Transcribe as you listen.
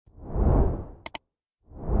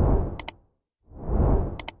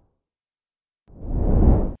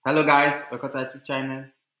Hello guys, welcome to our YouTube channel.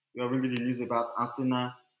 We are bringing the news about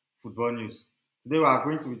Arsenal football news. Today we are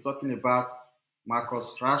going to be talking about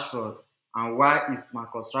Marcus Rashford and why is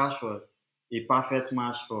Marcus Rashford a perfect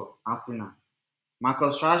match for Arsenal.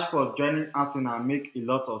 Marcus Rashford joining Arsenal make a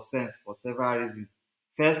lot of sense for several reasons.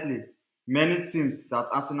 Firstly, many teams that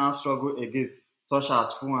Arsenal struggle against, such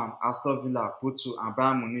as Fulham, Aston Villa, Porto, and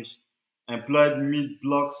Bayern Munich, employed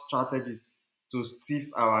mid-block strategies to stiff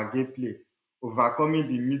our gameplay. Overcoming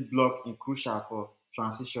the mid-block is crucial for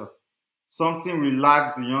transition, something we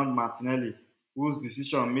lack beyond Martinelli, whose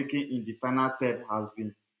decision-making in the final third has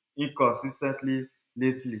been inconsistently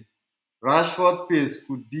lately. Rashford's pace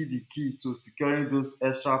could be the key to securing those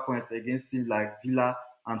extra points against teams like Villa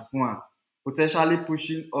and Fulham, potentially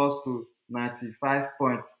pushing us to 95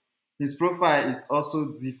 points. His profile is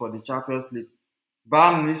also D for the Champions League.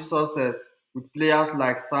 Bayern Munich's success with players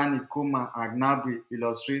like Sane, Coman, and Gnabry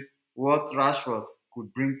illustrate what Rashford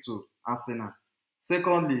could bring to Arsenal.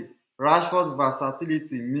 Secondly, Rashford's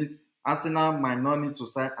versatility means Arsenal might not need to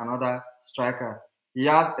sign another striker. He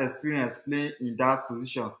has experience playing in that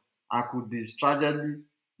position and could be strategically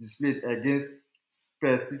displayed against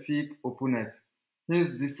specific opponents.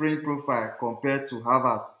 His different profile compared to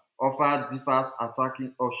Havertz offers diverse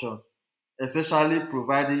attacking options, essentially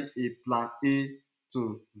providing a plan A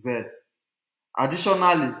to Z.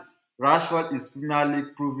 Additionally, Rashford is Premier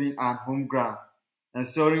League proven and home ground,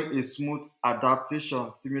 ensuring a smooth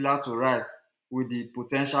adaptation similar to Rice with the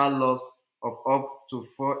potential loss of up to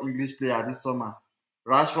 4 English players this summer.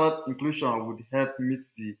 Rashford's inclusion would help meet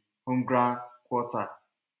the home ground quota.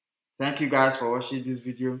 Thank you guys for watching this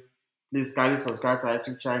video. Please kindly subscribe to our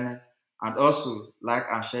YouTube channel and also like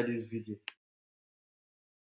and share this video.